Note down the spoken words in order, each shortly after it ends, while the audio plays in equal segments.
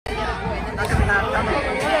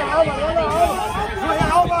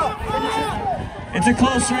It's a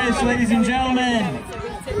close race, ladies and gentlemen,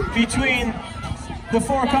 between the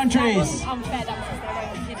four countries.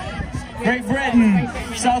 Great Britain,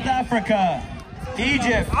 South Africa,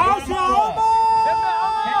 Egypt, Guatemala,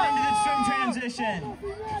 heading into the swim transition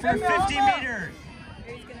for 50 meters.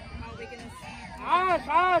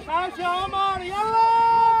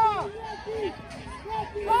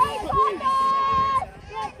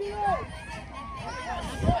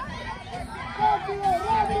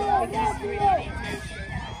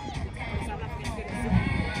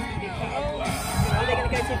 Are they going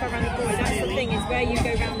to go too far around the buoy? That's the thing, is where you go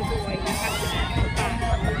around the buoy, you have to cut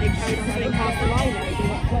back. They carry on running past the line.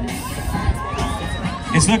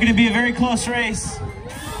 It's looking to be a very close race.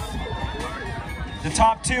 The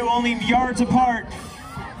top two only yards apart.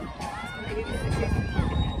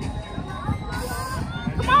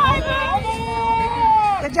 Come on,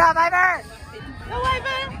 Iver! Good job, Iver! Go,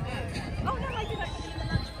 Iver! Oh, no, I did that in the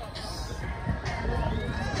lunchbox.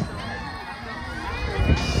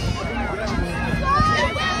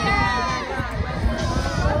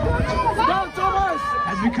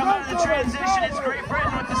 As we come out of the transition, it's Great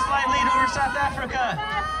Britain with the slight lead over South Africa.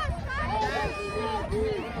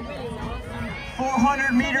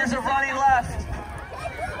 400 meters of running left.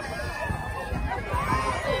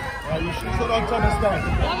 You should sit on Thomas down.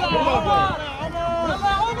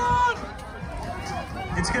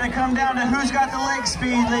 It's going to come down to who's got the leg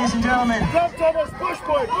speed, ladies and gentlemen. Come, Thomas, push,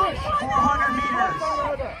 boy, push. 400 meters.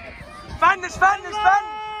 Fun, this fun, this fun!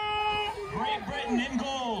 Great Britain in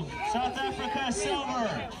gold. South Africa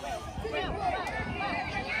silver.